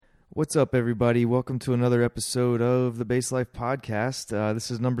What's up, everybody? Welcome to another episode of the Base Life Podcast.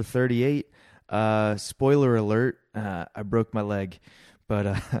 This is number 38. Spoiler alert, I broke my leg.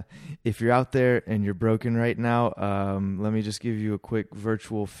 But if you're out there and you're broken right now, let me just give you a quick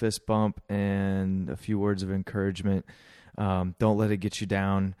virtual fist bump and a few words of encouragement. Don't let it get you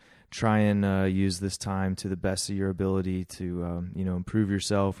down. Try and use this time to the best of your ability to, improve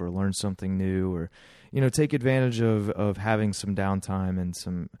yourself or learn something new, or, take advantage of having some downtime and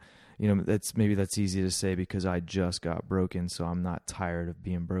some, that's easy to say because I just got broken, so I'm not tired of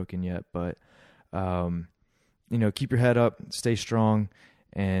being broken yet. But, keep your head up, stay strong,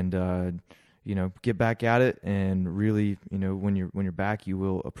 and, get back at it. And really, when you're back, you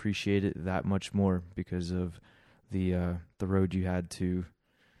will appreciate it that much more because of the road you had to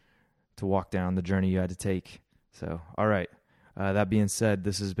walk down, the journey you had to take. So, all right. That being said,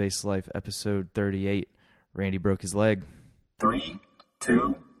 this is Base Life episode 38. Randy broke his leg. 3,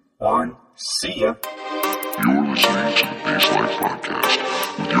 2, 1, see ya. You're listening to the Base Life Podcast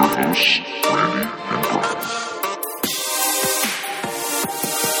with your hosts, Randy and Brian.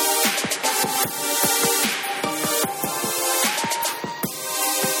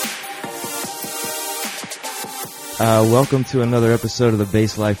 Welcome to another episode of the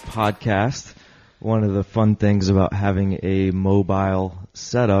Base Life Podcast. One of the fun things about having a mobile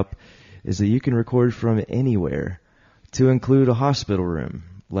setup is that you can record from anywhere, to include a hospital room,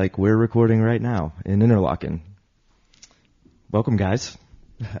 like we're recording right now in Interlaken. Welcome, guys.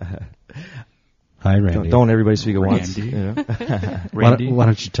 Hi, Randy. Don't everybody speak at once. Randy? Why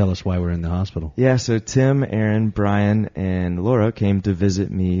don't you tell us why we're in the hospital? Yeah, so Tim, Aaron, Brian, and Laura came to visit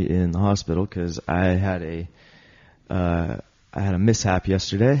me in the hospital because I had a mishap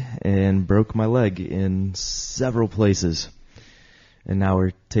yesterday and broke my leg in several places. And now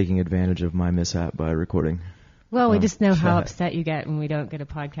we're taking advantage of my mishap by recording. Well, we just know how upset you get when we don't get a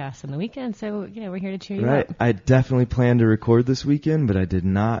podcast on the weekend, so we're here to cheer you up. I definitely planned to record this weekend, but I did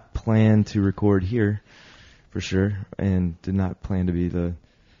not plan to record here, for sure, and did not plan to be the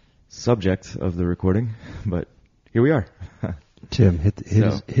subject of the recording, but here we are. Tim, hit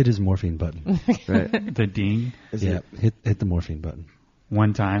his morphine button. Right. The ding? Hit the morphine button.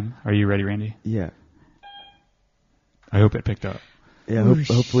 One time. Are you ready, Randy? Yeah. I hope it picked up. Yeah,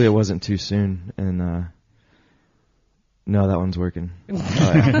 hopefully it wasn't too soon, and no, that one's working. Oh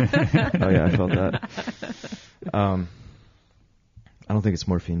yeah, I felt that. I don't think it's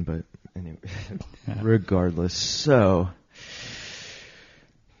morphine, but anyway, regardless. So,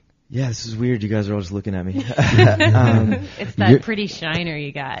 yeah, this is weird. You guys are all just looking at me. It's that pretty shiner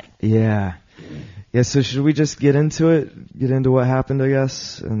you got. Yeah. Yeah, so should we just get into it? Get into what happened, I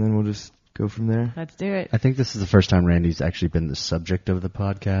guess, and then we'll just go from there? Let's do it. I think this is the first time Randy's actually been the subject of the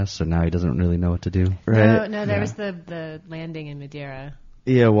podcast, so now he doesn't really know what to do. Right? No, there was the landing in Madeira.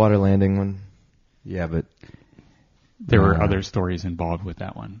 Yeah, water landing one. Yeah, but There were other stories involved with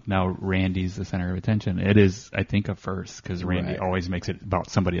that one. Now Randy's the center of attention. It is, I think, a first because Randy always makes it about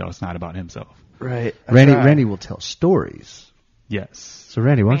somebody else, not about himself. Right. Randy will tell stories. Yes. So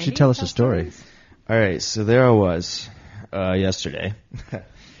Randy, why don't you tell us a story? All right, so there I was yesterday.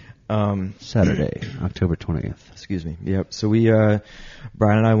 Saturday, October 20th. Excuse me. Yep. So we,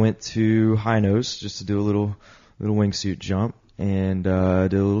 Brian and I went to High Nose just to do a little wingsuit jump and did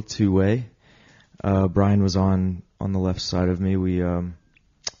a little two-way. Brian was on the left side of me.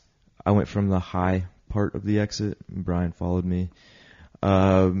 I went from the high part of the exit. And Brian followed me.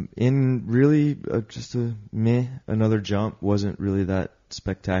 In really just another jump. Wasn't really that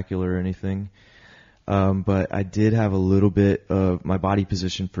spectacular or anything. But I did have a little bit of my body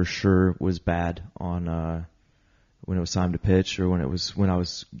position for sure was bad on when it was time to pitch or when I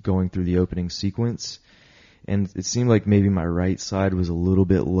was going through the opening sequence, and it seemed like maybe my right side was a little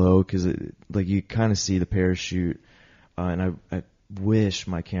bit low because like you kind of see the parachute, and I wish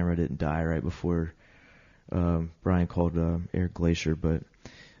my camera didn't die right before Brian called Air Glacier, but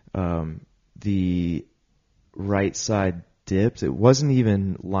the right side dipped. It wasn't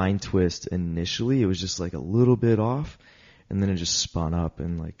even line twist initially. It was just like a little bit off, and then it just spun up,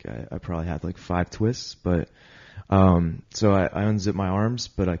 and like I probably had like 5 twists. But so I unzipped my arms,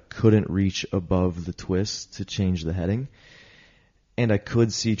 but I couldn't reach above the twist to change the heading, and I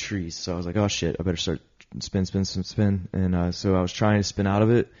could see trees. So I was like, oh shit, I better start spin. And so I was trying to spin out of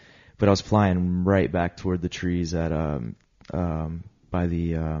it, but I was flying right back toward the trees at by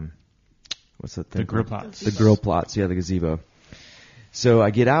the what's that thing? The grill plots. The grill plots, yeah, the gazebo. So I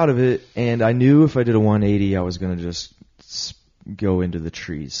get out of it, and I knew if I did a 180, I was going to just go into the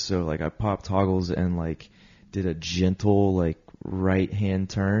trees. So, like, I popped toggles and, like, did a gentle, like, right-hand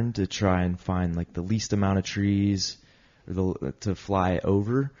turn to try and find, like, the least amount of trees or to fly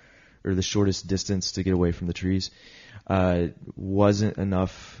over. or the shortest distance to get away from the trees. Wasn't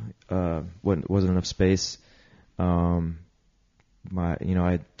enough space. I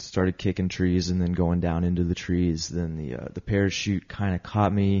started kicking trees and then going down into the trees. Then the parachute kind of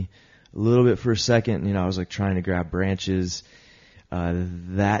caught me a little bit for a second. I was like trying to grab branches.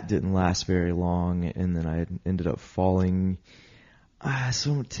 That didn't last very long, and then I ended up falling.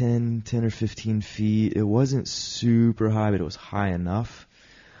 So 10 or 15 feet. It wasn't super high, but it was high enough.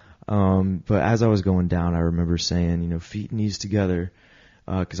 But as I was going down, I remember saying, feet and knees together,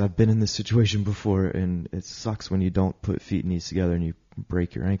 because I've been in this situation before, and it sucks when you don't put feet and knees together and you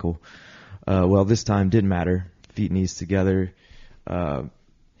break your ankle. Well, this time didn't matter. Feet and knees together,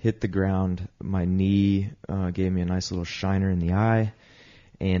 hit the ground. My knee gave me a nice little shiner in the eye,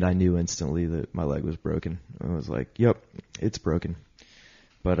 and I knew instantly that my leg was broken. I was like, yep, it's broken.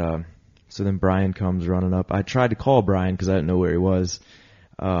 But so then Brian comes running up. I tried to call Brian because I didn't know where he was.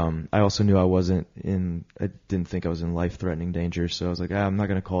 I also knew I didn't think I was in life-threatening danger, so I was like, I'm not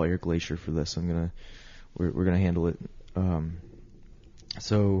going to call Air Glacier for this. We're going to handle it.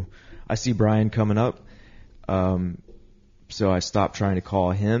 So I see Brian coming up. So I stopped trying to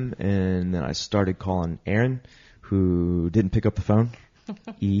call him, and then I started calling Aaron, who didn't pick up the phone.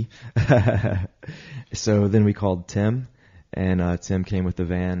 So then we called Tim, and Tim came with the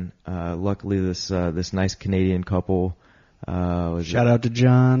van. Luckily, this nice Canadian couple. Shout out to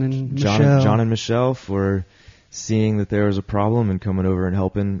John and Michelle. John and Michelle for seeing that there was a problem and coming over and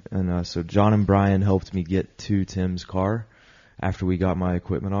helping. And so John and Brian helped me get to Tim's car after we got my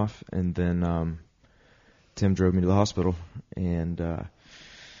equipment off, and then Tim drove me to the hospital. And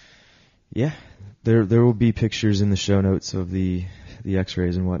there will be pictures in the show notes of the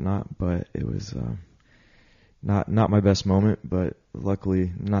X-rays and whatnot. But it was not my best moment, but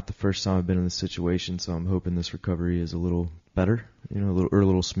luckily not the first time I've been in this situation, so I'm hoping this recovery is a little better, a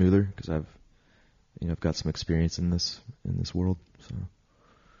little smoother, because I've got some experience in this world.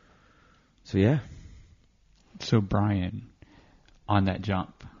 So yeah. So Brian, on that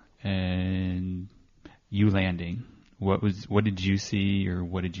jump and you landing, what did you see, or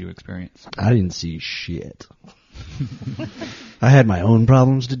what did you experience? I didn't see shit. I had my own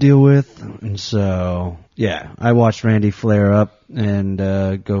problems to deal with, and so, yeah, I watched Randy flare up and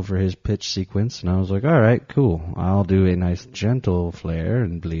go for his pitch sequence, and I was like, all right, cool. I'll do a nice gentle flare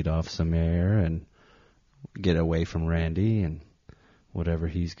and bleed off some air and get away from Randy and whatever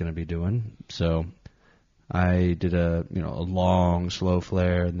he's going to be doing. So I did a long, slow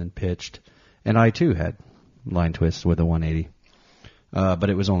flare and then pitched, and I, too, had line twist with a 180, but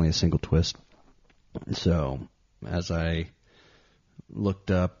it was only a single twist. So as I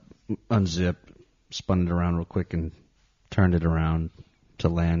looked up, unzipped, spun it around real quick, and turned it around to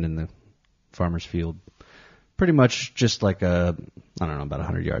land in the farmer's field, pretty much just like about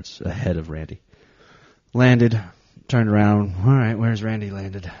 100 yards ahead of Randy. Landed, turned around, all right, where's Randy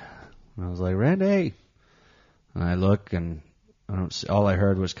landed? And I was like, Randy! And I look, and all I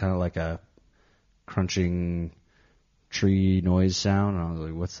heard was kind of like a crunching tree noise sound, and I was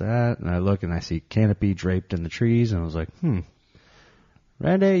like, what's that? And I look, and I see canopy draped in the trees, and I was like,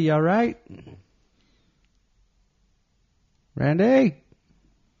 Randy, you all right? Randy?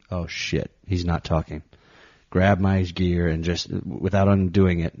 Oh, shit, he's not talking. Grab my gear and just, without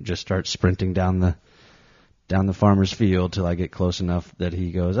undoing it, just start sprinting down the farmer's field till I get close enough that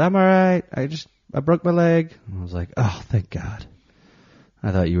he goes, I'm all right, I broke my leg. And I was like, oh, thank God.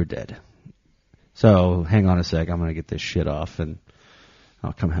 I thought you were dead. So, hang on a sec, I'm going to get this shit off, and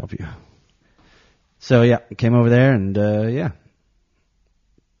I'll come help you. So, yeah, came over there, and,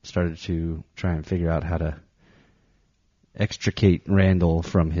 started to try and figure out how to extricate Randall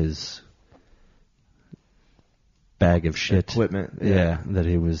from his bag of shit. Equipment. Yeah, that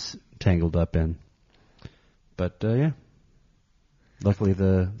he was tangled up in. But, luckily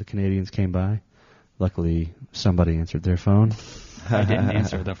the Canadians came by. Luckily, somebody answered their phone. I didn't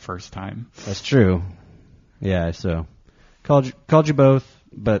answer the first time. That's true. Yeah, so called you both,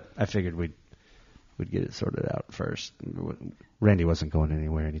 but I figured we'd get it sorted out first. Randy wasn't going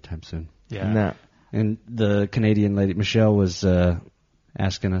anywhere anytime soon. Yeah. No. And the Canadian lady Michelle was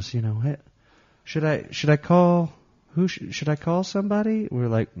asking us, hey, should I call? Should I call somebody? We're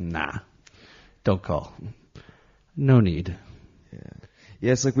like, nah, don't call. No need.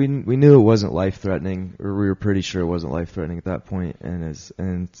 Yeah, it's like we knew it wasn't life-threatening, or we were pretty sure it wasn't life-threatening at that point,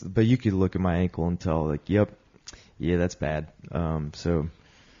 but you could look at my ankle and tell, like, yep, yeah, that's bad. So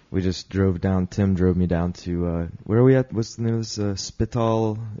we just drove down. Tim drove me down to where are we at? What's the name of this?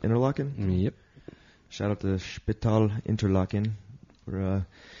 Spital Interlaken. Yep. Shout out to Spital Interlaken for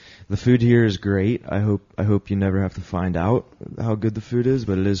The food here is great. I hope you never have to find out how good the food is,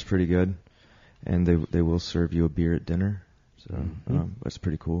 but it is pretty good. And they will serve you a beer at dinner, so that's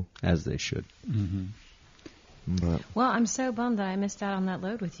pretty cool. As they should. Mm-hmm. But Well, I'm so bummed that I missed out on that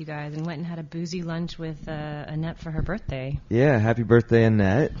load with you guys and went and had a boozy lunch with Annette for her birthday. yeah, happy birthday,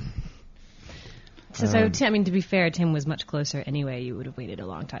 Annette. So to be fair, Tim was much closer anyway. You would have waited a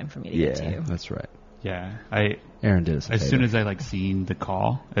long time for me to get to. That's right. Yeah, Aaron did us a as favor. soon as I seen the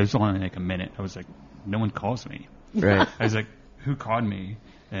call, it was only like a minute. I was like, no one calls me. Right. I was like, who called me?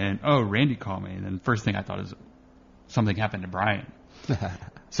 And Randy called me. And then first thing I thought is something happened to Brian.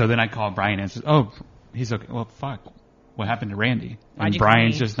 So then I called Brian and says, he's okay. Well, fuck. What happened to Randy? Why'd And you call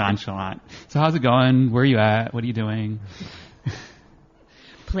Brian's me? just nonchalant. So how's it going? Where are you at? What are you doing?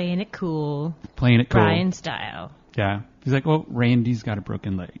 Playing it cool, Playing it cool. Brian style. Yeah. He's like, well, Randy's got a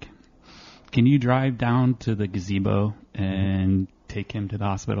broken leg. Can you drive down to the gazebo and take him to the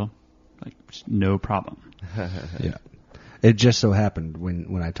hospital? Like, no problem. Yeah. It just so happened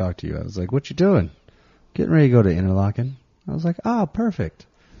when I talked to you, I was like, what you doing? Getting ready to go to Interlaken. I was like, perfect.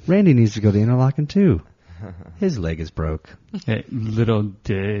 Randy needs to go to Interlaken too. His leg is broke. Hey, little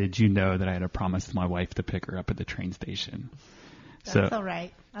did you know that I had a promise to my wife to pick her up at the train station. That's all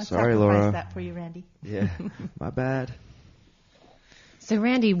right. I'll Sorry, sacrifice Laura. that for you, Randy. Yeah, my bad. So,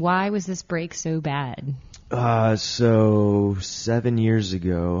 Randy, why was this break so bad? So 7 years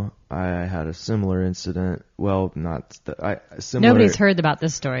ago, I had a similar incident. Well, not similar. Nobody's heard about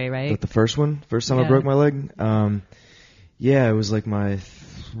this story, right? But the first time I Yeah. broke my leg. It was like my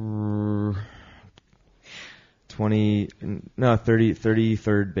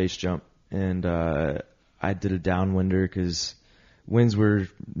 33rd base jump, and I did a downwinder because winds were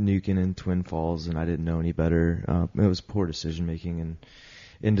nuking in Twin Falls, and I didn't know any better. It was poor decision making, and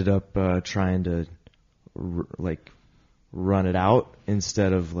ended up trying to run it out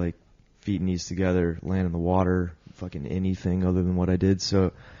instead of feet and knees together, land in the water, fucking anything other than what I did.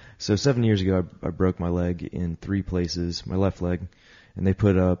 So 7 years ago, I broke my leg in 3 places, my left leg, and they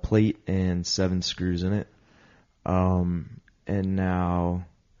put a plate and 7 screws in it. And now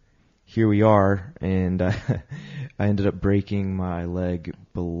here we are, and I ended up breaking my leg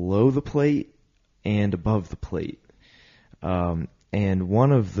below the plate and above the plate. And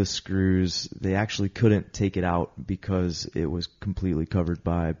one of the screws, they actually couldn't take it out because it was completely covered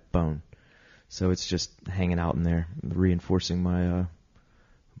by bone. So it's just hanging out in there, reinforcing my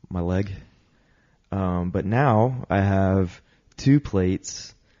leg. But now I have 2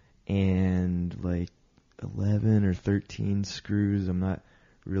 plates and 11 or 13 screws. I'm not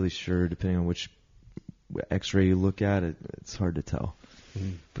really sure, depending on which X-ray you look at. It's hard to tell.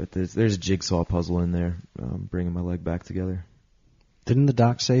 Mm-hmm. But there's a jigsaw puzzle in there, bringing my leg back together. Didn't the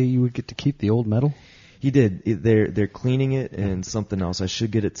doc say you would get to keep the old metal? He did. They're cleaning it and something else. I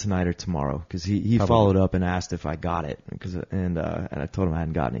should get it tonight or tomorrow because he followed up and asked if I got it and I told him I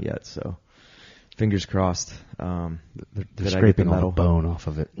hadn't gotten it yet. So fingers crossed. They're scraping all the bone off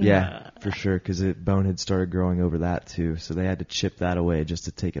of it. Yeah, for sure, because bone had started growing over that too. So they had to chip that away just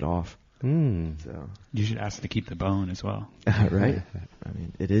to take it off. So you should ask to keep the bone as well. Right? I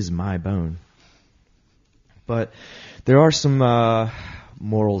mean, it is my bone. But there are some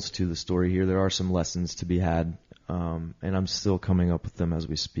morals to the story here. There are some lessons to be had, and I'm still coming up with them as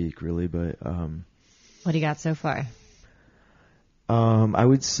we speak, really. But what do you got so far? I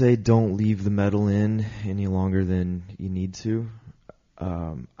would say don't leave the metal in any longer than you need to.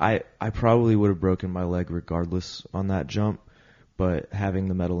 I probably would have broken my leg regardless on that jump, but having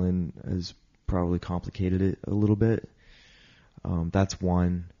the metal in has probably complicated it a little bit. That's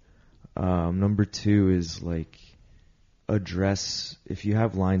one. Number 2 is address, if you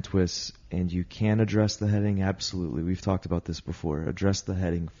have line twists and you can address the heading, absolutely. We've talked about this before. Address the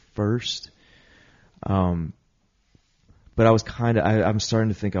heading first. But I'm starting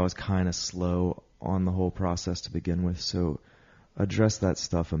to think I was kind of slow on the whole process to begin with. So address that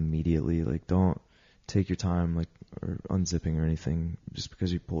stuff immediately. Don't take your time, or unzipping or anything just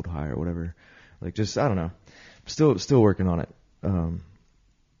because you pulled high or whatever. I don't know. Still working on it.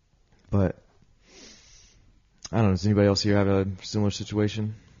 But I don't know. Does anybody else here have a similar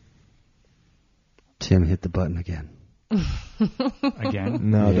situation? Tim hit the button again.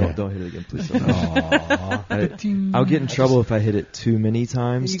 Again? No, Yeah. don't hit it again, please. I'll get in trouble if I hit it too many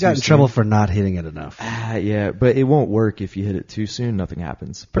times. You got in trouble for not hitting it enough. Yeah, but it won't work if you hit it too soon. Nothing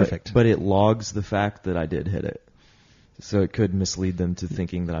happens. Perfect. But it logs the fact that I did hit it. So it could mislead them to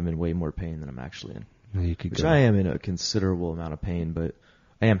thinking that I'm in way more pain than I'm actually in. No, you could Which go. I am in a considerable amount of pain, but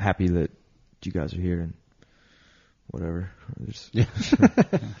I am happy that you guys are here and whatever. Yeah.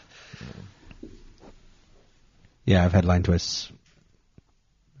 Yeah, I've had line twists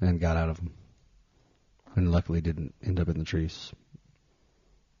and got out of them. And luckily didn't end up in the trees.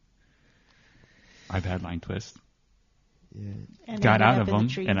 I've had line twists. Yeah. And Got ended out up of in the them,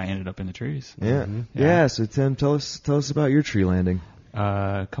 trees. and I ended up in the trees. Yeah. Yeah. Yeah. So Tim, tell us about your tree landing.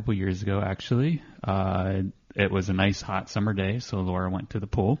 A couple years ago, actually. It was a nice hot summer day, so Laura went to the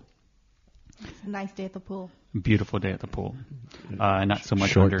pool. It's a nice day at the pool. Beautiful day at the pool. Not so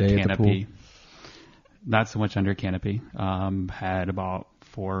much Short under day at the canopy. Not so much under canopy. Had about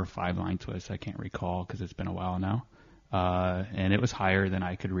 4 or 5 line twists. I can't recall because it's been a while now. And it was higher than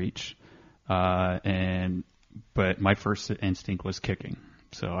I could reach. But my first instinct was kicking.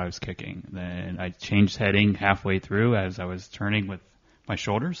 So I was kicking. Then I changed heading halfway through as I was turning with my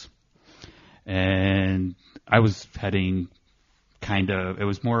shoulders. And I was heading it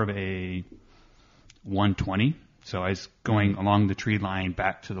was more of a 120. So I was going along the tree line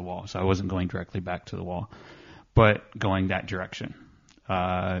back to the wall. So I wasn't going directly back to the wall, but going that direction.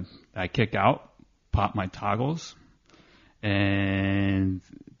 I kick out, pop my toggles, and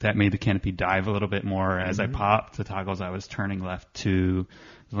that made the canopy dive a little bit more. As I popped the toggles, I was turning left to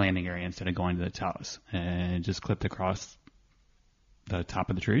the landing area instead of going to the talus, and just clipped across the top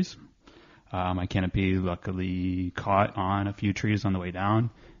of the trees. My canopy luckily caught on a few trees on the way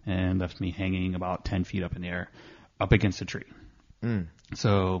down and left me hanging about 10 feet up in the air, up against a tree.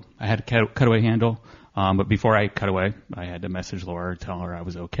 So I had a cutaway handle, but before I cut away, I had to message Laura, tell her I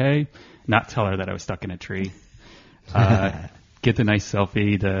was okay, not tell her that I was stuck in a tree. Get the nice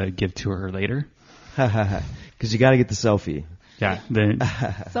selfie to give to her later. Because you got to get the selfie. Yeah. Then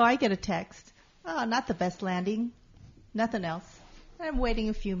So I get a text. Oh, not the best landing. Nothing else. I'm waiting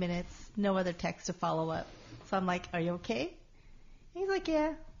a few minutes. No other text to follow up. So I'm like, are you okay? He's like,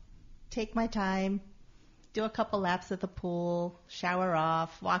 yeah. Take my time. Do a couple laps at the pool. Shower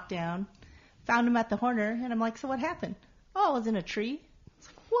off. Walk down. Found him at the Horner. And I'm like, so what happened? Oh, I was in a tree. I was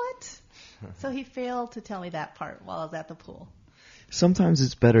like, what? So he failed to tell me that part while I was at the pool. Sometimes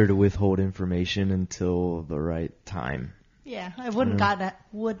it's better to withhold information until the right time. Yeah, I would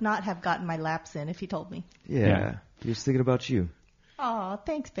not have gotten my laps in if he told me. Yeah. He was thinking about you. Oh,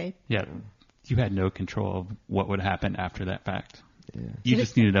 thanks, babe. yeah, you had no control of what would happen after that fact. Yeah. You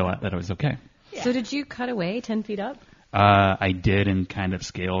just needed to know that I was okay. Yeah. So did you cut away 10 feet up? I did, and kind of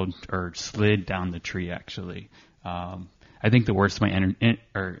scaled or slid down the tree, actually. I think the worst of my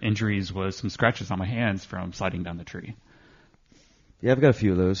injuries was some scratches on my hands from sliding down the tree. Yeah, I've got a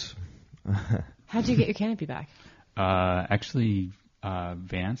few of those. How'd you get your canopy back? Actually,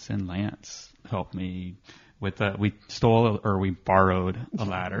 Vance and Lance helped me with we borrowed a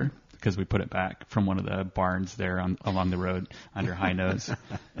ladder because we put it back from one of the barns there along the road under High Nose,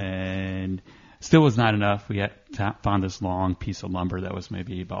 and still was not enough. We had found this long piece of lumber that was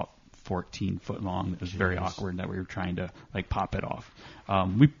maybe about 14 foot long. It was very awkward that we were trying to pop it off.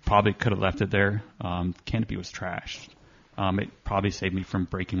 We probably could have left it there. Canopy was trashed. It probably saved me from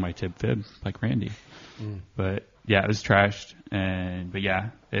breaking my tib fib like Randy. But yeah, it was trashed. But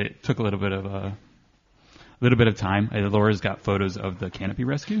yeah, it took a little bit of time. Laura's got photos of the canopy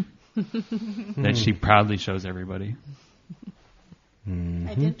rescue that she proudly shows everybody.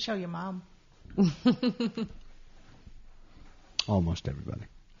 I didn't show your mom. Almost everybody.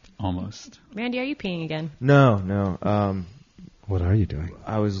 Almost. Randy, are you peeing again? No. What are you doing?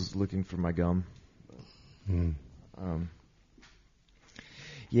 I was looking for my gum.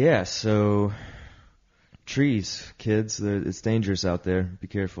 Yeah, so trees, kids, it's dangerous out there. Be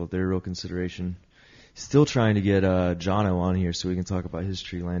careful. They're a real consideration. Still trying to get Jono on here so we can talk about his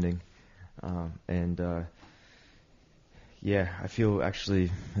tree landing. Yeah, I feel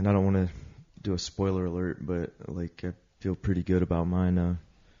actually, and I don't want to do a spoiler alert, but I feel pretty good about mine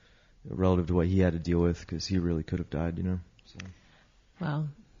relative to what he had to deal with because he really could have died, So. Well,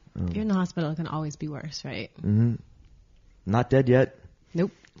 if you're in the hospital, it can always be worse, right? Mm-hmm. Not dead yet.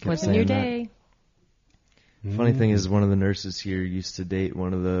 Nope. Kept Wasn't your saying that. day. Funny thing is, one of the nurses here used to date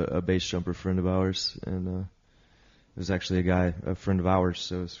one of a base jumper friend of ours, and it was actually a friend of ours,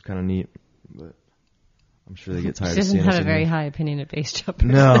 so it's kind of neat. But I'm sure they get tired She of doesn't seeing us. have a very anyway. high opinion of base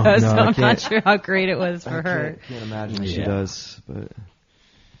jumpers, No, though, no, so I I'm not can't. sure how great it was for her. Can't imagine she does,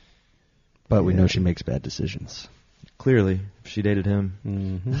 But we know she makes bad decisions. clearly, if she dated him.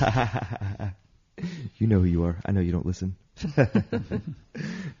 Mm-hmm. You know who you are. I know you don't listen.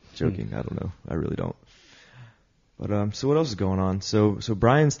 Joking. I don't know. I really don't. But so what else is going on? So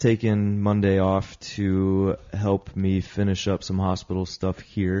Brian's taking Monday off to help me finish up some hospital stuff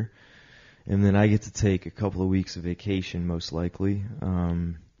here, and then I get to take a couple of weeks of vacation, most likely.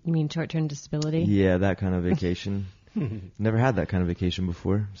 You mean short-term disability? Yeah, that kind of vacation. Never had that kind of vacation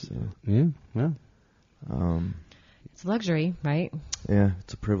before. So Yeah, well. It's a luxury, right? Yeah,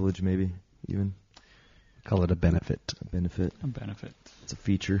 it's a privilege, maybe even Call it a benefit. a benefit. A benefit. It's a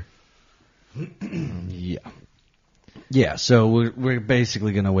feature. Yeah. Yeah, so we're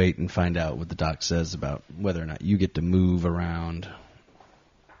basically going to wait and find out what the doc says about whether or not you get to move around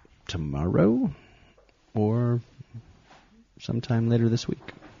tomorrow or sometime later this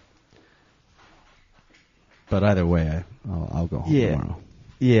week. But either way, I'll go home tomorrow.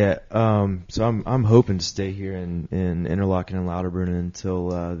 Yeah. So I'm hoping to stay here in Interlaken and Lauterbrunnen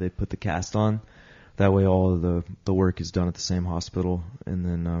until they put the cast on. That way, all of the work is done at the same hospital, and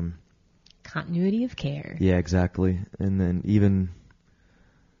then Continuity of care. yeah, exactly. And then even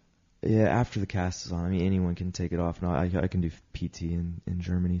after the cast is on, I mean, anyone can take it off. Now I can do PT in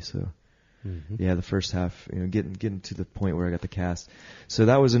Germany, so. Yeah, the first half, getting to the point where I got the cast. So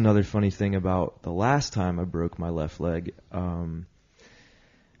that was another funny thing about the last time I broke my left leg.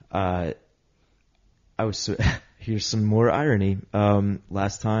 I was here's some more irony.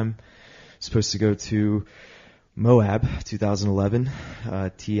 Last time, supposed to go to Moab, 2011.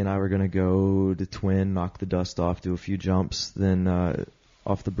 T and I were going to go to Twin, knock the dust off, do a few jumps, then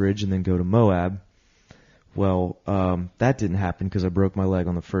off the bridge, and then go to Moab. Well, that didn't happen because I broke my leg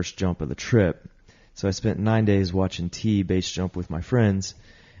on the first jump of the trip. So I spent 9 days watching T base jump with my friends,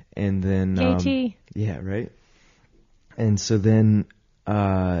 and then KT. yeah, right. And so then,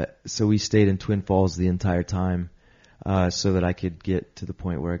 so we stayed in Twin Falls the entire time, so that I could get to the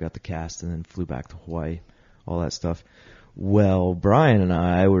point where I got the cast, and then flew back to Hawaii, all that stuff. Well, Brian and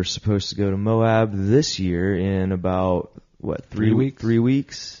I were supposed to go to Moab this year in about 3 weeks. 3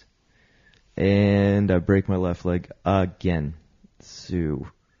 weeks. And I break my left leg again. So,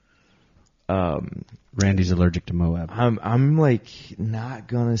 Randy's allergic to Moab. I'm like not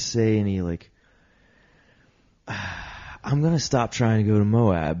gonna say any like. I'm gonna stop trying to go to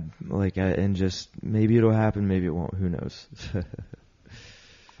Moab, and just maybe it'll happen, maybe it won't. Who knows?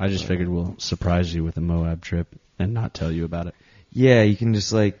 I just figured we'll surprise you with a Moab trip and not tell you about it. Yeah, you can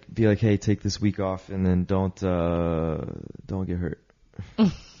just be like, hey, take this week off, and then don't get hurt.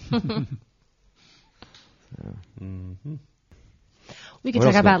 We could What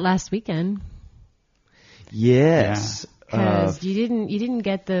talk else about last weekend Yes. because you didn't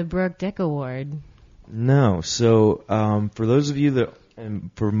get the Brooke Dick Award. No. So for those of you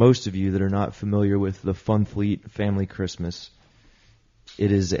and for most of you that are not familiar with the Fun Fleet Family Christmas,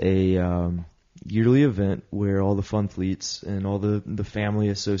 it is a yearly event where all the Fun Fleets and all the family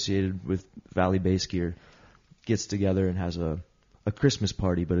associated with Valley Base Gear gets together and has a Christmas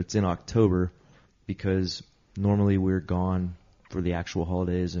party, but it's in October because normally we're gone for the actual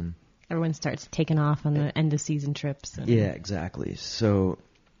holidays and Everyone starts taking off on the end of season trips. yeah, exactly. So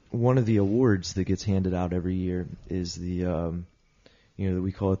one of the awards that gets handed out every year is the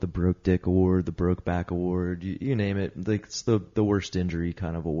we call it the Broke Dick Award, the Broke Back Award, you name it. Like it's the worst injury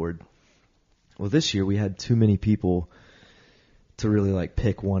kind of award. Well, this year we had too many people to really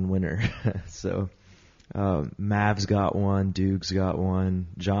pick one winner. So Mavs got one, Dukes got one,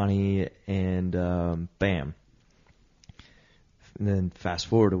 Johnny, and Bam. And then fast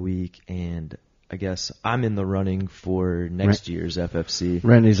forward a week, and I guess I'm in the running for next year's FFC.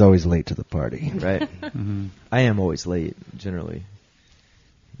 Randy's always late to the party. Right. I am always late, generally.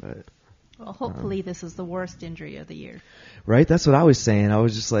 But Well, hopefully this is the worst injury of the year. right, that's what I was saying. I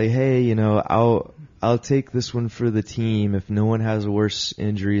was just like, hey, I'll take this one for the team. If no one has a worse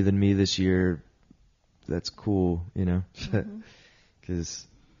injury than me this year, that's cool, Because,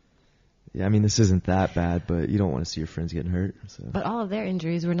 yeah, I mean, this isn't that bad, but you don't want to see your friends getting hurt. So. But all of their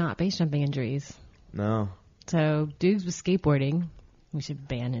injuries were not base jumping injuries. No. So Dukes was skateboarding. We should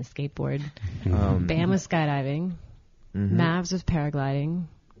ban his skateboard. Um, Bam was skydiving. Mavs was paragliding.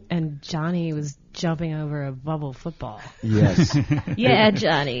 And Johnny was jumping over a bubble football. Yes. Yeah,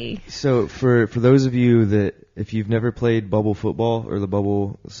 Johnny. So for those of you that, if you've never played bubble football or the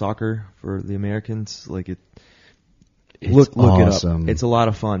bubble soccer for the Americans, look awesome. it up. It's a lot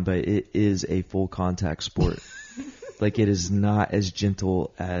of fun, but it is a full contact sport. It is not as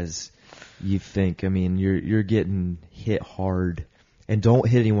gentle as you think. I mean, you're getting hit hard, and don't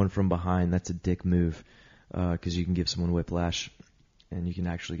hit anyone from behind. That's a dick move, because you can give someone whiplash, and you can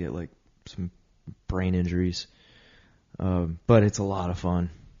actually get some brain injuries. But it's a lot of fun.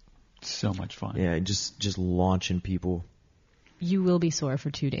 So much fun. Yeah, just launching people. You will be sore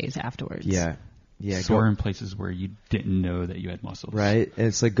for 2 days afterwards. Yeah. Sore in places where you didn't know that you had muscles. Right? And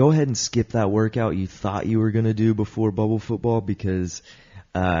it's go ahead and skip that workout you thought you were going to do before bubble football because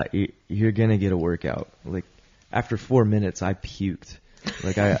you're going to get a workout. After 4 minutes, I puked.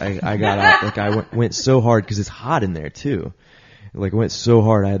 I got out. I went so hard because it's hot in there, too. Like, it went so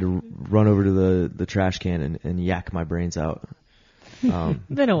hard, I had to run over to the trash can and yak my brains out. It's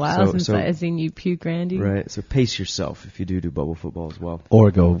been a while since so- I've seen you puke, Randy. Right, so pace yourself if you do bubble football as well.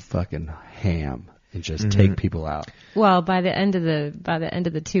 Or go fucking ham and just take people out. Well, by the end of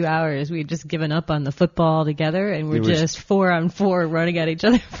the 2 hours, we'd just given up on the football together, and we're It was- just 4-on-4 running at each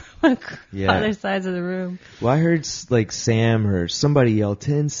other from Yeah. other sides of the room. Well, I heard like Sam or somebody yell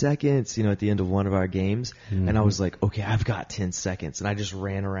 10 seconds, at the end of one of our games, and I was like, okay, I've got 10 seconds, and I just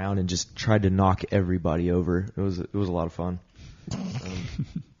ran around and just tried to knock everybody over. It was a lot of fun.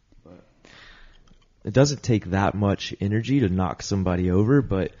 But it doesn't take that much energy to knock somebody over,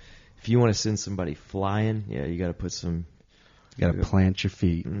 but if you want to send somebody flying, yeah, you got to put some. You got to plant your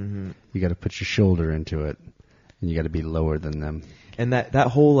feet. Mm-hmm. You got to put your shoulder into it, and you got to be lower than them. And that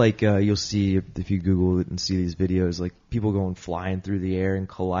whole, like, you'll see if you Google it and see these videos, like people going flying through the air and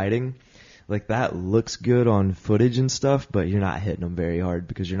colliding, like that looks good on footage and stuff, but you're not hitting them very hard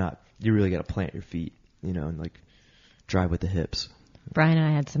because you really got to plant your feet, and like drive with the hips. Brian and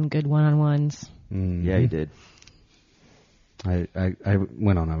I had some good one-on-ones. Mm-hmm. Yeah, you did. I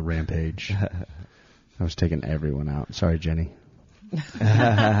went on a rampage. I was taking everyone out. Sorry, Jenny.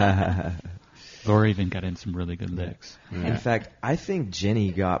 Laura even got in some really good licks. In fact, I think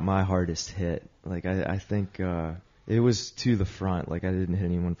Jenny got my hardest hit. Like, I think it was to the front. Like, I didn't hit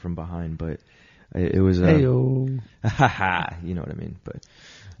anyone from behind, but it was. Hey-o. You know what I mean. But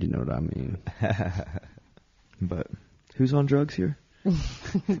You know what I mean. but who's on drugs here?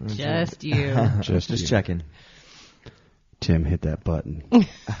 Just you. Just you. checking. Tim, hit that button.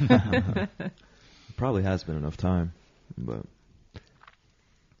 Probably has been enough time, but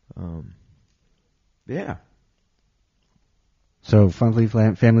yeah. So,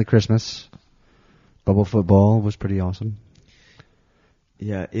 family Christmas. Bubble football was pretty awesome.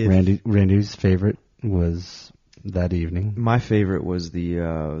 Yeah, Randy's favorite was that evening. my favorite was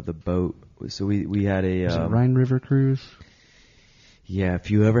the boat. So we had a Was it Rhine River cruise? yeah.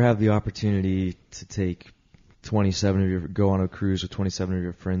 If you ever have the opportunity to take go on a cruise with 27 of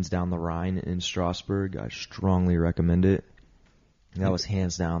your friends down the Rhine in Strasbourg, I strongly recommend it. That was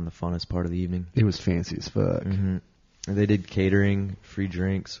hands down the funnest part of the evening. It was fancy as fuck. Mm-hmm. And they did catering, free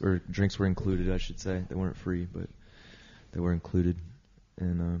drinks, or drinks were included, I should say. They weren't free, but they were included,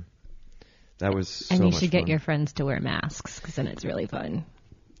 and that was so And you much should get fun. your friends to wear masks, because then it's really fun.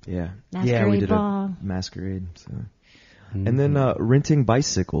 Yeah, Masquerade we did ball. a masquerade. So. Mm-hmm. And then renting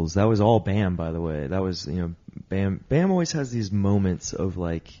bicycles. That was all Bam, by the way. That was Bam. Bam always has these moments of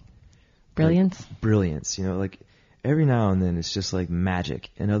like Brilliance. brilliance. Like every now and then it's just like magic,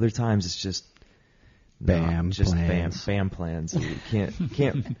 and other times it's just Bam just plans. Bam plans. You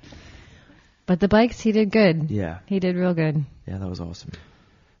can't. But the bikes, he did good. Yeah, He did real good. yeah, that was awesome.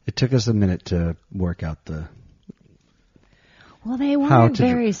 It took us a minute to work out the... Well, they How weren't to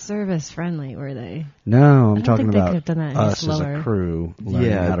very service friendly, were they? No, I'm don't talking think they about could have done that any us as slower. a crew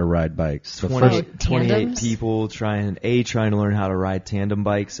learning Yeah. how to ride bikes. The 20 first, 28 tandems? people trying to learn how to ride tandem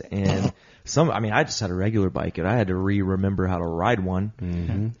bikes, and I just had a regular bike, and I had to remember how to ride one.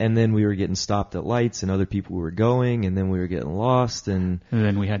 Mm-hmm. And then we were getting stopped at lights, and other people were going, and then we were getting lost, and And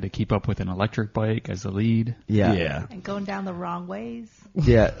then we had to keep up with an electric bike as the lead. yeah. And going down the wrong ways.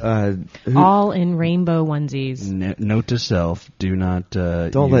 All in rainbow onesies. Note to self: do not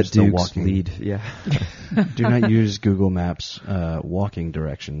Don't use let the Dukes walking, lead. Yeah. Do not use Google Maps walking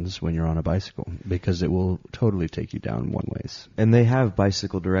directions when you're on a bicycle, because it will totally take you down one ways. And they have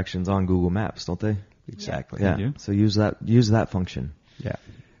bicycle directions on Google Maps, don't they? Exactly. Yeah. do. So use that function. Yeah.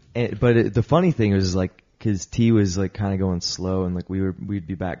 But the funny thing is, like, because T was like kind of going slow, and like we'd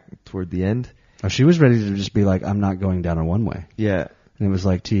be back toward the end. Oh, she was ready to just be like, "I'm not going down a one way," Yeah. and it was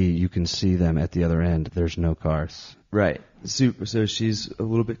like, "T, you can see them at the other end. There's no cars." Right. So she's a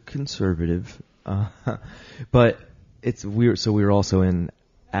little bit conservative, but it's weird. So we were also in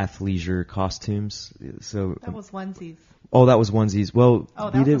athleisure costumes. So That was onesies. that was onesies. Well, Oh,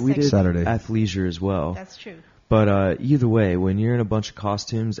 that was we the did Saturday. athleisure as well. That's true. But either way, when you're in a bunch of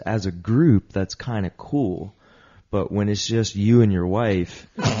costumes as a group, that's kind of cool. But when it's just you and your wife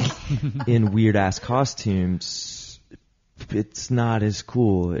in weird ass costumes, it's not as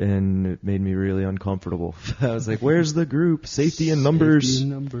cool, and it made me really uncomfortable. I was like, "Where's the group? Safety in numbers."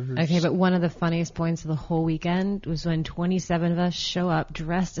 Okay, but one of the funniest points of the whole weekend was when 27 of us show up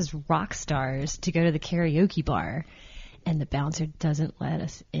dressed as rock stars to go to the karaoke bar, and the bouncer doesn't let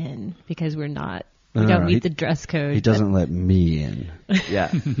us in because we don't meet the dress code. He doesn't let me in. Yeah,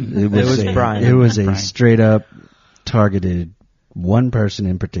 It was Brian. It was a Brian. straight up targeted one person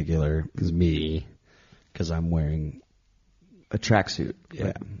in particular, is me, because I'm wearing a tracksuit.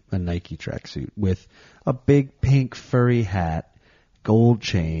 a Nike tracksuit with a big pink furry hat gold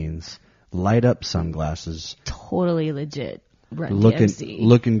chains, light up sunglasses, Totally legit. Run looking DMC.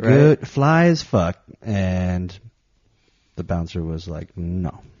 looking good, fly as fuck, and the bouncer was like,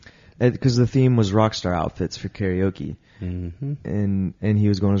 no. Because the theme was rockstar outfits for karaoke, Mm-hmm. and he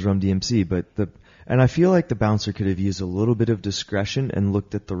was going as Rum DMC, and I feel like the bouncer could have used a little bit of discretion and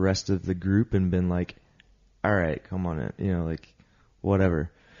looked at the rest of the group and been like, all right, come on in, like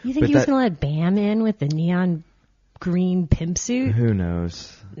whatever. You think But he was that- going to let Bam in with the neon green pimp suit? Who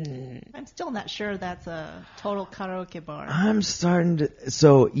knows? I'm still not sure that's a total karaoke bar. I'm starting to.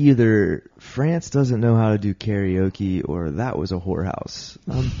 So either France doesn't know how to do karaoke, or that was a whorehouse.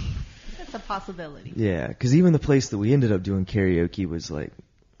 That's a possibility. Yeah, because even the place that we ended up doing karaoke was like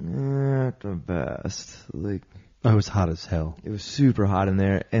not the best. Like Oh, it was hot as hell. it was super hot in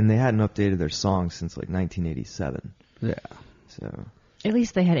there, and they hadn't updated their songs since like 1987. Yeah. So At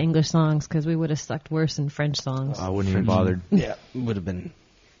least they had English songs, because we would have sucked worse than French songs. I wouldn't even bothered. Yeah, would have been.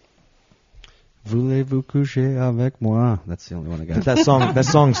 Voulez-vous coucher avec moi? That's the only one I got. That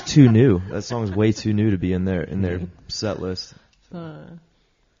song's too new. That song's way too new to be in their set list. Yeah.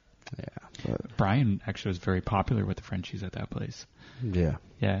 Brian actually was very popular with the Frenchies at that place. Yeah.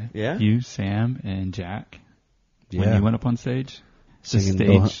 Yeah. Yeah? You, Sam, and Jack. When Yeah. you went up on stage. Singing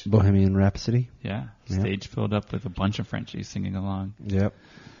stage. Bohemian Rhapsody. Yeah. Yeah. Stage filled up with a bunch of Frenchies singing along. Yep.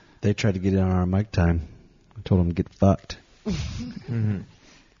 They tried to get in on our mic time. I told them to get fucked. Mm-hmm.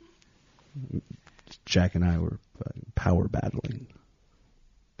 Jack and I were power battling.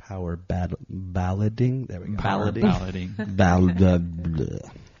 Ballading? There we go. Ballading.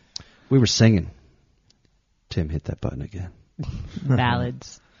 We were singing. Tim hit that button again.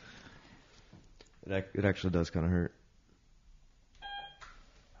 Ballads. It actually does kind of hurt.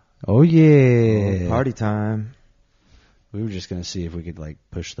 Oh, yeah. Oh, party time. We were just going to see if we could,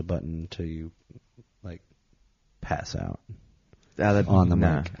 push the button until you, pass out. On the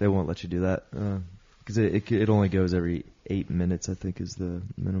mic. They won't let you do that. Because it only goes every 8 minutes, I think, is the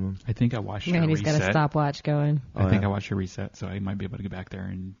minimum. I think I watched your Randy's reset. got a stopwatch going. I Oh, think yeah. I watched your reset, so I might be able to get back there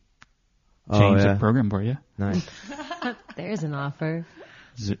and Oh, change yeah. the program for you. Nice. There's an offer.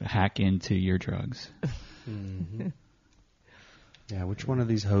 Hack into your drugs. Mm-hmm. Yeah, which one of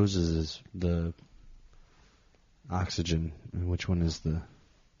these hoses is the oxygen, and which one is the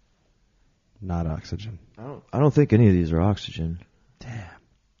not oxygen? I don't think any of these are oxygen. Damn.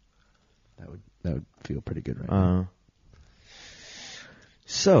 That would feel pretty good right now.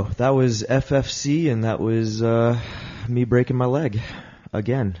 So that was FFC, and that was me breaking my leg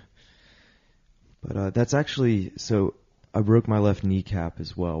again. But that's actually, so I broke my left kneecap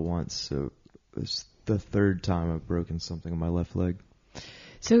as well once. So it's the third time I've broken something on my left leg.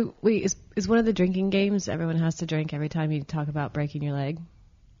 So, wait, is one of the drinking games everyone has to drink every time you talk about breaking your leg?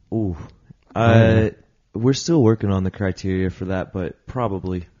 Ooh. We're still working on the criteria for that, but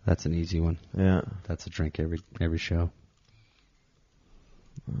probably. That's an easy one. Yeah. That's a drink every show.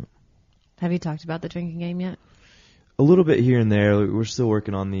 Have you talked about the drinking game yet? A little bit here and there. We're still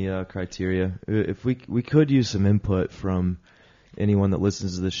working on the criteria. If we could use some input from anyone that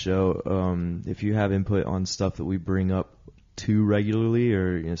listens to this show. If you have input on stuff that we bring up too regularly,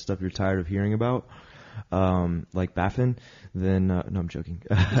 or stuff you're tired of hearing about, like Baffin, then no, I'm joking.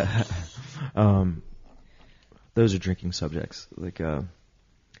 Those are drinking subjects. Like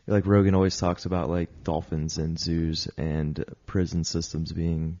Rogan always talks about, like dolphins and zoos and prison systems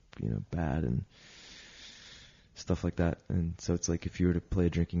being bad and stuff like that. And so it's like if you were to play a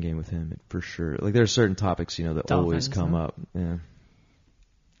drinking game with him, it for sure, there are certain topics that Dolphins, always come huh? up. Yeah.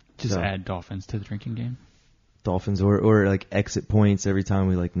 Just So- add dolphins to the drinking game. Dolphins or like exit points every time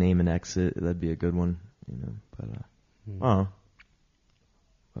we name an exit. That'd be a good one, But I don't know.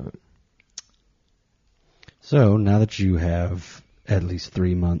 But So now that you have at least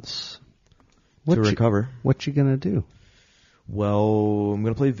 3 months to recover. what you gonna do? Well, I'm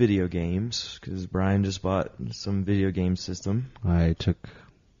gonna play video games because Brian just bought some video game system. I took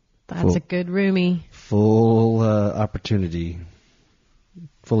That's Cool. a good roomie. full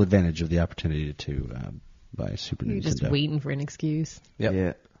advantage of the opportunity to buy Super You're Nintendo. just waiting for an excuse. Yep.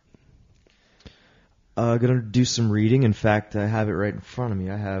 Yeah. Gonna do some reading. In fact, I have it right in front of me.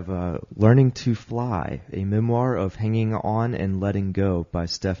 I have Learning to Fly, a memoir of hanging on and letting go by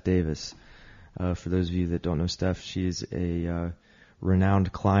Steph Davis. For those of you that don't know Steph, she's a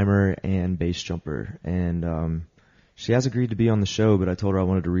renowned climber and base jumper. And she has agreed to be on the show, but I told her I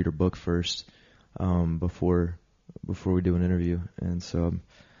wanted to read her book first before we do an interview. And so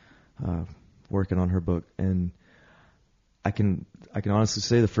I'm working on her book. And I can honestly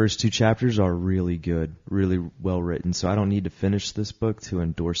say the first 2 chapters are really good, really well written. So I don't need to finish this book to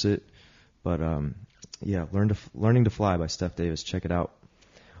endorse it, But yeah, Learning to Fly by Steph Davis. Check it out.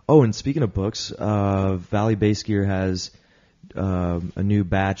 Oh, and speaking of books, Valley Bass Gear has a new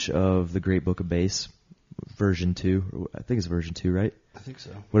batch of the Great Book of Bass, version 2. I think it's version 2, right? I think so.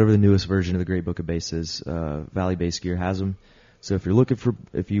 Whatever the newest version of the Great Book of Bass is, Valley Bass Gear has them. So if you're looking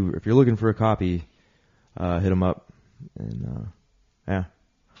for a copy, hit them up. And yeah, are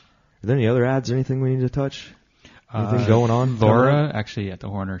there any other ads or anything we need to touch? Anything going on? Laura, actually, at the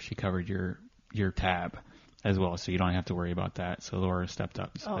Horner, she covered your tab as well, so you don't have to worry about that. So Laura stepped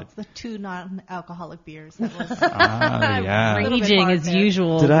up. Oh, it's the 2 non-alcoholic beers. That was yeah. Raging as there.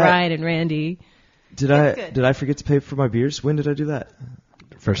 usual, Did I- Brian and Randy. Did I forget to pay for my beers? When did I do that?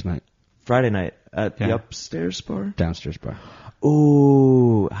 First night, Friday night at the Yeah. upstairs bar. downstairs bar.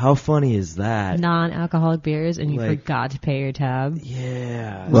 Oh, how funny is that? Non-alcoholic beers, and you Like- forgot to pay your tab.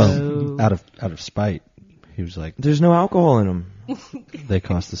 Yeah. Well, out of spite, he was like, There's no alcohol in them. they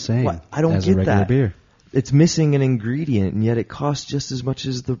cost the same What? I don't as get a regular that. beer. It's missing an ingredient, and yet it costs just as much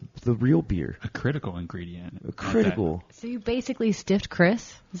as the real beer. A critical ingredient. Critical. So you basically stiffed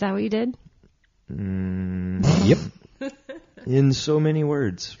Chris? Is that what you did? Yep. In so many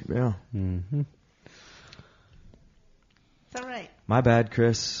words. Yeah. Mm-hmm. It's all right. My bad,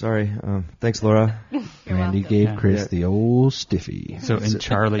 Chris. Sorry. Thanks, Laura. You're Randy welcome. gave Yeah. Chris Yeah. the old stiffy. So, and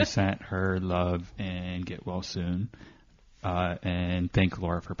Charlie sent her love and get well soon. And thank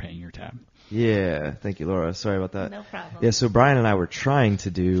Laura for paying your tab. Yeah. Thank you, Laura. Sorry about that. No problem. Yeah, so Brian and I were trying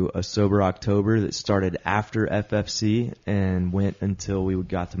to do a Sober October that started after FFC and went until we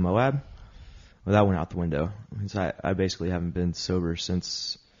got to Moab. Well, that went out the window. Because I basically haven't been sober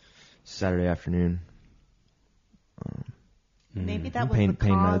since Saturday afternoon. Maybe that was Pain- the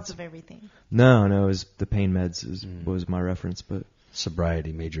pain cause meds. of everything. No, it was the pain meds was my reference, but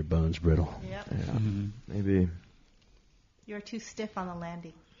Sobriety made your bones brittle. Yep. yeah, maybe. You were too stiff on the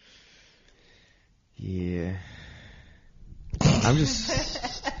landing. Yeah. I'm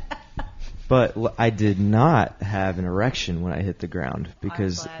just... But I did not have an erection when I hit the ground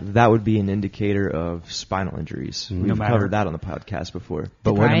because glad. that would be an indicator of spinal injuries. We've matter- covered that on the podcast before.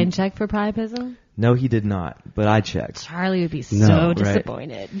 But Did what Brian check for priapism? No, he did not, but I checked. Charlie would be No, so right.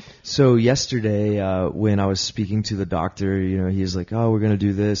 disappointed. So yesterday, when I was speaking to the doctor, he was like, "Oh, we're gonna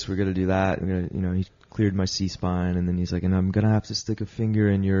do this, we're gonna do that." We're gonna, he cleared my C-spine, and then he's like, "And I'm gonna have to stick a finger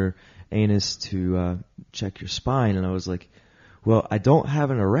in your anus to check your spine." And I was like, "Well, I don't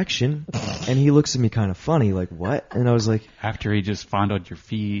have an erection." And he looks at me kind of funny, like, "What?" And I was like, After he just fondled your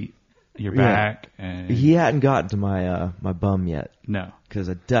feet, your Yeah. back, and "He hadn't gotten to my my bum yet, no. because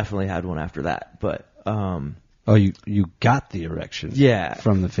I definitely had one after that." But Oh, you got the erection. Yeah.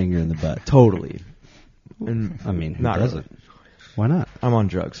 From the finger in the butt. totally. And I mean, who not doesn't? really. Why not? I'm on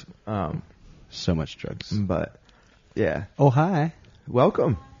drugs. So much drugs. But yeah, Oh, hi.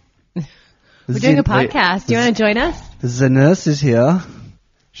 welcome. We're doing a podcast. Do you want to join us? The nurse is here.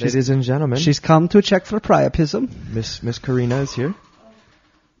 Ladies and gentlemen, She's come to check for priapism. Miss Karina is here.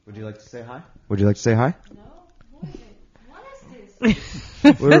 Would you like to say hi? Would you like to say hi?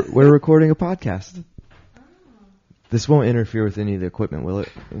 We're recording a podcast. This won't interfere with any of the equipment, will it?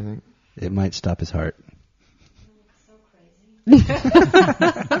 You think? It might stop his heart.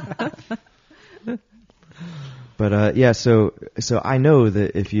 But yeah, so I know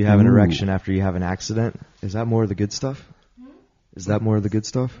that if you have an Ooh. erection after you have an accident, is that more of the good stuff? Is that more of the good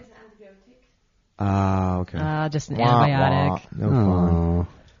stuff? Ah, okay. Just an Wah, antibiotic. wah. No fun. Oh.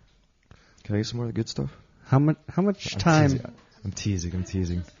 Can I get some more of the good stuff? How much time? I'm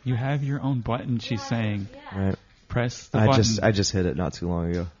teasing. You have your own button, she's saying. Right. Press the I button. just hit it not too long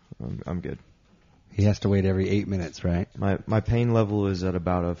ago. I'm good. He has to wait every 8 minutes, right? My pain level is at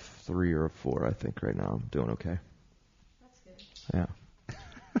about a 3 or a 4, I think, right now. I'm doing okay. That's good. Yeah.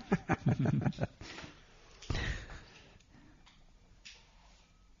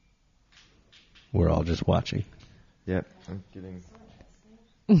 We're all just watching. Yep. I'm getting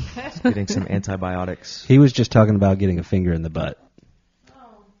some antibiotics. He was just talking about getting a finger in the butt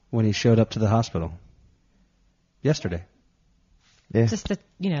when he showed up to the hospital yesterday. Yeah. Just to,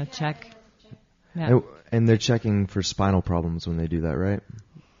 check. Yeah. And they're checking for spinal problems when they do that, right?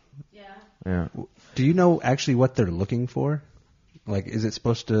 Yeah. Do you know actually what they're looking for? Like, is it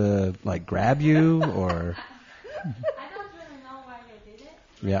supposed to grab you or? I don't really know why they did it.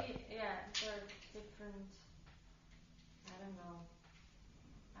 Yeah. Yeah, they're different. I don't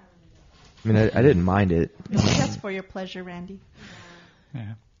know. I mean, I didn't mind it. It's just for your pleasure, Randy.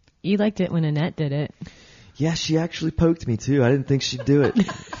 Yeah. You liked it when Annette did it. Yeah, she actually poked me too. I didn't think she'd do it. I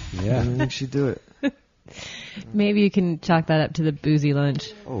Yeah. didn't think she'd do it. Maybe you can chalk that up to the boozy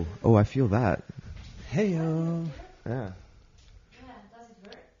lunch. Oh, I feel that. Hey-o. Yeah.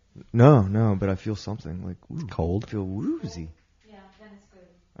 No, but I feel something like woo, Cold? I feel woozy. Yeah, then it's good.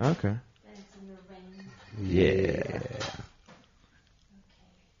 Okay. Then it's in the rain. Yeah.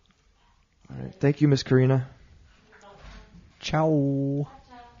 All right. Thank you, Miss Karina. Ciao.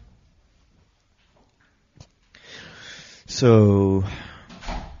 So,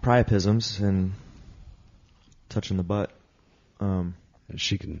 priapisms and touching the butt.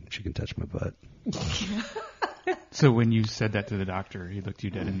 She can touch my butt. So when you said that to the doctor, he looked you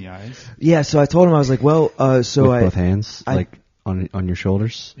dead in the eyes? Yeah, so I told him, I was like, well, so With both hands, like on your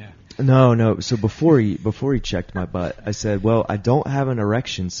shoulders. Yeah. No. So before he checked my butt, I said, well, I don't have an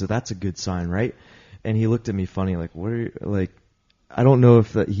erection, so that's a good sign, right? And he looked at me funny, like, what are you, like, I don't know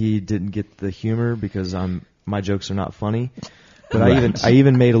if that he didn't get the humor because my jokes are not funny, but Right. I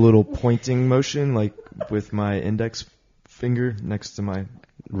even made a little pointing motion, like with my index finger next to my.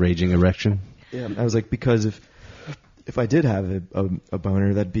 Raging erection. Yeah. I was like, because if I did have a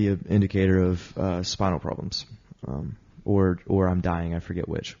boner, that'd be an indicator of spinal problems, or I'm dying. I forget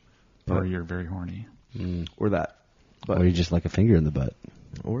which. Or you're very horny. Or that. But Or you just like a finger in the butt.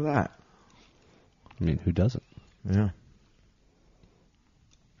 or that. I mean, who doesn't? Yeah.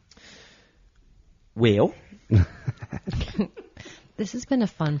 Well. This has been a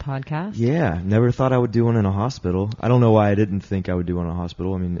fun podcast. Yeah. Never thought I would do one in a hospital. I don't know why I didn't think I would do one in a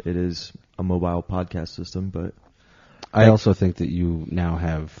hospital. I mean, it is a mobile podcast system, but I also think that you now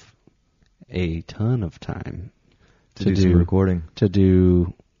have a ton of time to do some recording. to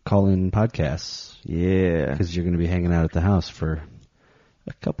do call-in podcasts Yeah. because you're going to be hanging out at the house for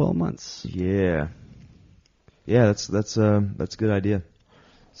a couple of months. Yeah. Yeah, that's a good idea.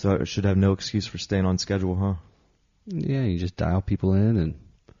 So I should have no excuse for staying on schedule, huh? Yeah, you just dial people in and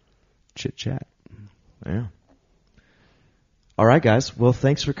chit-chat. Yeah. All right, guys. Well,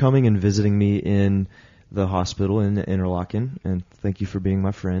 thanks for coming and visiting me in the hospital in Interlaken, and thank you for being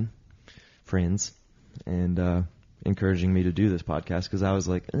my friends, and encouraging me to do this podcast because I was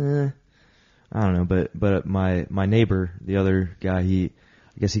like, I don't know, but my neighbor, the other guy, I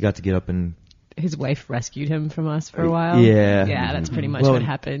guess he got to get up and. His wife rescued him from us for a while. Yeah. Yeah, that's pretty much Well, what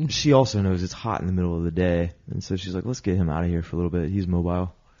happened. She also knows it's hot in the middle of the day, and so she's like, let's get him out of here for a little bit. He's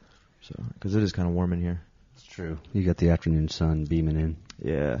mobile, so because it is kind of warm in here. It's true. You got the afternoon sun beaming in.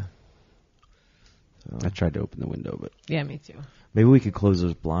 Yeah. So I tried to open the window, but Yeah, me too. maybe we could close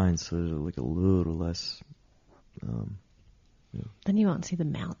those blinds so there's like a little less. Then you won't see the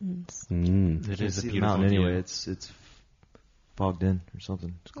mountains. It is a See the beautiful mountain view. anyway. It's fogged in or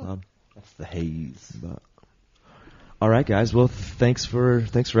something. It's cloud. that's the haze. But all right, guys. Well, thanks for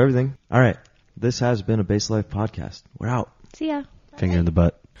everything. All right, this has been a Base Life podcast. We're out. See ya. Finger in the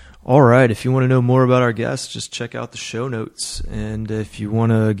butt. All right. If you want to know more about our guests, just check out the show notes. And if you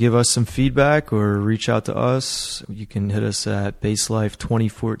want to give us some feedback or reach out to us, you can hit us at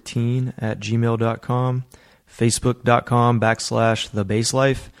baselife2014@gmail.com,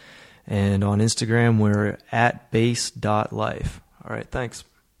 facebook.com/thebaselife, and on Instagram we're at base.life. All right. Thanks.